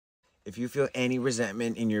If you feel any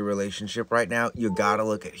resentment in your relationship right now, you gotta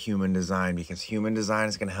look at human design, because human design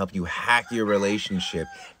is gonna help you hack your relationship.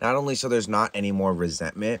 Not only so there's not any more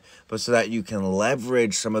resentment, but so that you can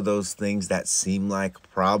leverage some of those things that seem like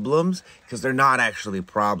problems, because they're not actually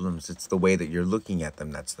problems. It's the way that you're looking at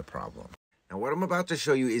them that's the problem. Now, what I'm about to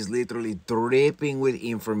show you is literally dripping with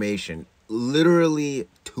information. Literally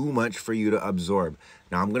too much for you to absorb.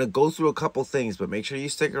 Now, I'm going to go through a couple things, but make sure you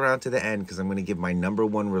stick around to the end, because I'm going to give my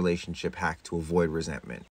 #1 relationship hack to avoid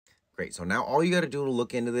resentment. Great. So now all you got to do to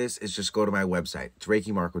look into this is just go to my website. It's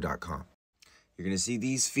ReikiMarco.com. You're going to see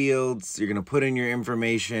these fields. You're going to put in your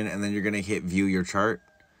information, and then you're going to hit view your chart.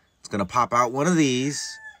 It's going to pop out one of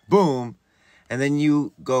these. Boom. And then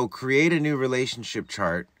you go create a new relationship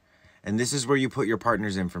chart. And this is where you put your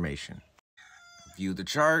partner's information. View the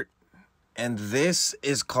chart. And this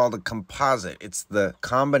is called a composite. It's the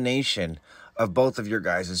combination of both of your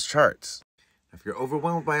guys' charts. If you're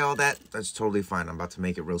overwhelmed by all that, that's totally fine. I'm about to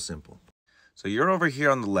make it real simple. So you're over here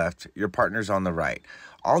on the left, your partner's on the right.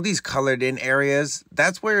 All these colored in areas,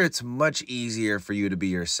 that's where it's much easier for you to be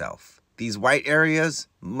yourself. These white areas,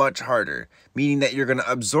 much harder, meaning that you're going to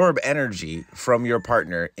absorb energy from your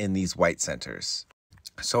partner in these white centers.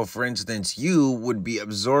 So, for instance, you would be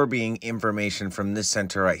absorbing information from this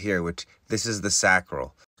center right here, which this is the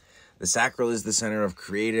sacral. The sacral is the center of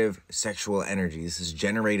creative sexual energy. This is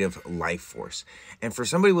generative life force. And for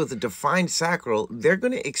somebody with a defined sacral, they're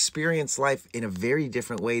going to experience life in a very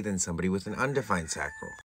different way than somebody with an undefined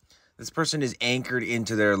sacral. This person is anchored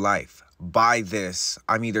into their life. By this,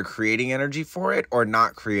 I'm either creating energy for it or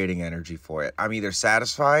not creating energy for it. I'm either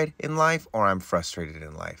satisfied in life or I'm frustrated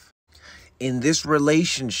in life. In this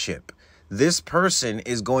relationship, this person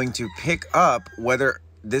is going to pick up whether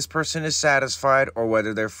this person is satisfied or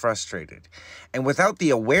whether they're frustrated. And without the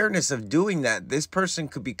awareness of doing that, this person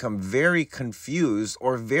could become very confused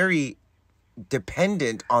or very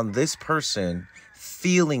dependent on this person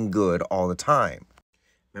feeling good all the time.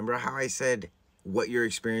 Remember how I said what you're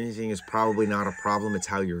experiencing is probably not a problem, it's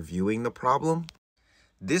how you're viewing the problem?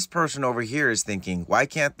 This person over here is thinking, why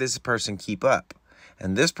can't this person keep up?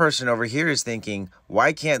 And this person over here is thinking,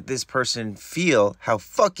 why can't this person feel how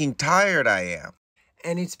fucking tired I am?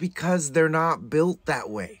 And it's because they're not built that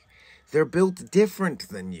way. They're built different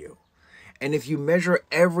than you. And if you measure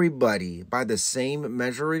everybody by the same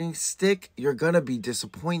measuring stick, you're going to be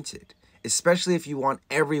disappointed. Especially if you want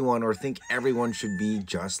everyone or think everyone should be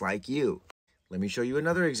just like you. Let me show you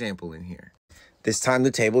another example in here. This time the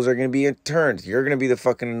tables are going to be turned. You're going to be the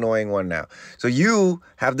fucking annoying one now. So you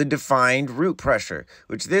have the defined root pressure,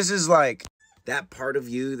 which this is like that part of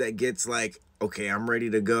you that gets like, okay, I'm ready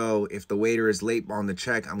to go. If the waiter is late on the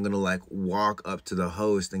check, I'm going to like walk up to the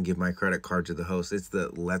host and give my credit card to the host. It's the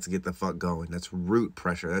let's get the fuck going. That's root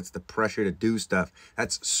pressure. That's the pressure to do stuff.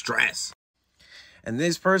 That's stress. And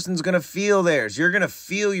this person's going to feel theirs. You're going to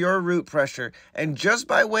feel your root pressure. And just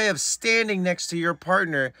by way of standing next to your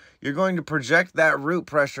partner, you're going to project that root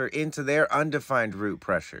pressure into their undefined root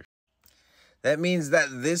pressure. That means that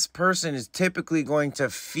this person is typically going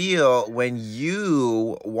to feel when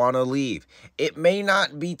you want to leave. It may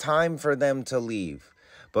not be time for them to leave.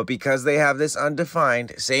 But because they have this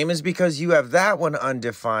undefined, same as because you have that one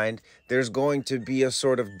undefined, there's going to be a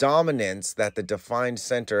sort of dominance that the defined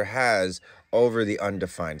center has over the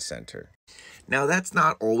undefined center. Now, that's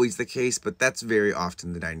not always the case, but that's very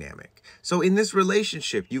often the dynamic. So in this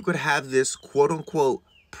relationship, you could have this quote-unquote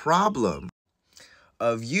problem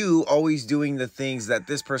of you always doing the things that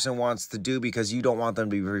this person wants to do because you don't want them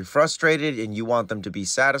to be very frustrated and you want them to be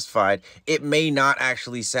satisfied. It may not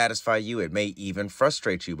actually satisfy you. It may even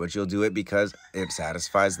frustrate you, but you'll do it because it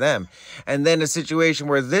satisfies them. And then a situation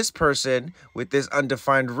where this person with this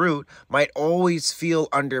undefined root might always feel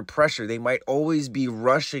under pressure. They might always be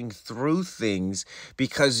rushing through things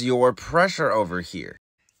because your pressure over here.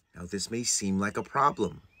 Now, this may seem like a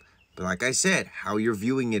problem, but like I said, how you're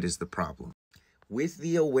viewing it is the problem. With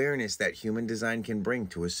the awareness that human design can bring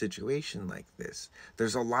to a situation like this,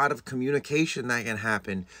 there's a lot of communication that can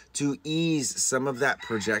happen to ease some of that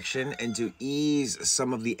projection and to ease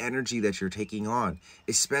some of the energy that you're taking on,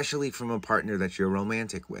 especially from a partner that you're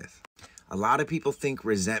romantic with. A lot of people think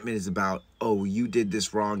resentment is about, oh, you did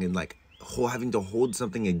this wrong, and like having to hold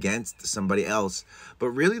something against somebody else.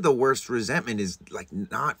 But really the worst resentment is like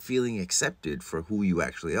not feeling accepted for who you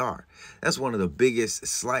actually are. That's one of the biggest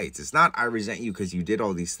slights. It's not I resent you because you did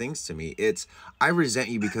all these things to me. It's I resent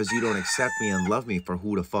you because you don't accept me and love me for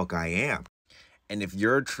who the fuck I am. And if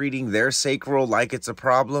you're treating their sacral like it's a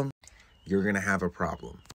problem, you're going to have a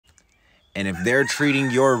problem. And if they're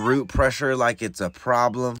treating your root pressure like it's a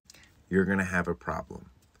problem, you're going to have a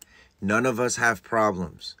problem. None of us have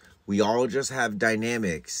problems. We all just have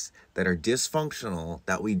dynamics that are dysfunctional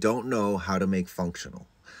that we don't know how to make functional.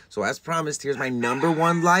 So as promised, here's my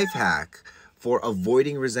 #1 life hack for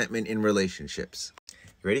avoiding resentment in relationships.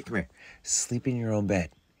 You ready? Come here. Sleep in your own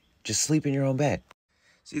bed. Just sleep in your own bed.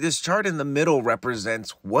 See, this chart in the middle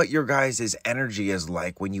represents what your guys' energy is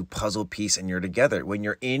like when you puzzle piece and you're together. When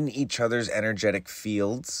you're in each other's energetic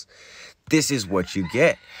fields, this is what you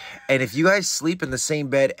get. And if you guys sleep in the same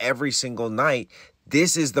bed every single night,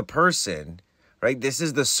 this is the person, right? This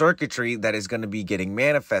is the circuitry that is going to be getting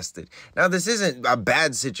manifested. Now, this isn't a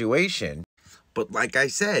bad situation, but like I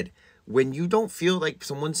said, when you don't feel like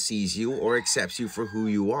someone sees you or accepts you for who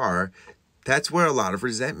you are, that's where a lot of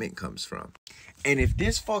resentment comes from. And if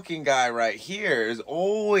this fucking guy right here is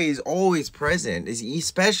always present,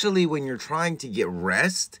 especially when you're trying to get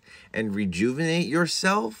rest and rejuvenate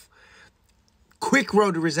yourself, quick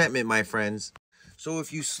road to resentment, my friends. So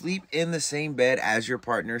if you sleep in the same bed as your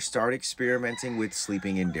partner, start experimenting with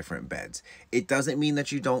sleeping in different beds. It doesn't mean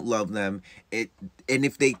that you don't love them. And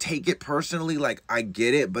if they take it personally, like, I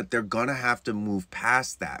get it, but they're gonna have to move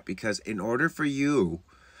past that, because in order for you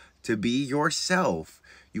to be yourself,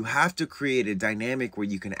 you have to create a dynamic where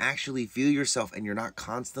you can actually feel yourself and you're not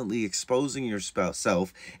constantly exposing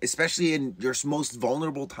yourself, especially in your most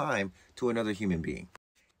vulnerable time, to another human being.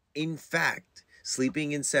 In fact,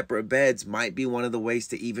 sleeping in separate beds might be one of the ways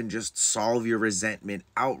to even just solve your resentment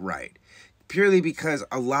outright. Purely because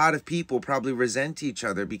a lot of people probably resent each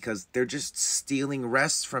other because they're just stealing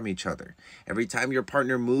rest from each other. Every time your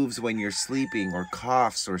partner moves when you're sleeping, or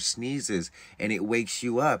coughs or sneezes, and it wakes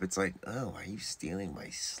you up, it's like, oh, are you stealing my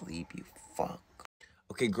sleep, you fuck?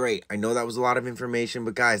 Okay, great. I know that was a lot of information,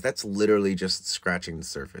 but guys, that's literally just scratching the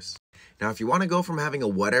surface. Now, if you want to go from having a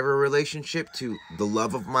whatever relationship to the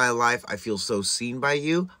love of my life, I feel so seen by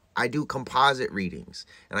you, I do composite readings,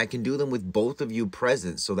 and I can do them with both of you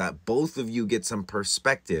present so that both of you get some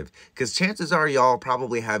perspective, because chances are y'all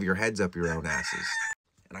probably have your heads up your own asses.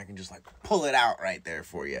 And I can just like pull it out right there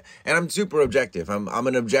for you. And I'm super objective. I'm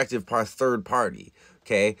an objective third party,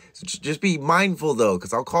 okay? So just be mindful though,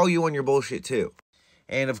 because I'll call you on your bullshit too.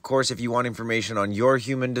 And of course, if you want information on your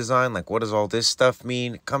human design, like what does all this stuff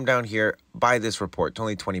mean, come down here, buy this report. It's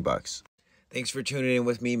only 20 bucks. Thanks for tuning in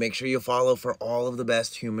with me. Make sure you follow for all of the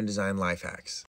best human design life hacks.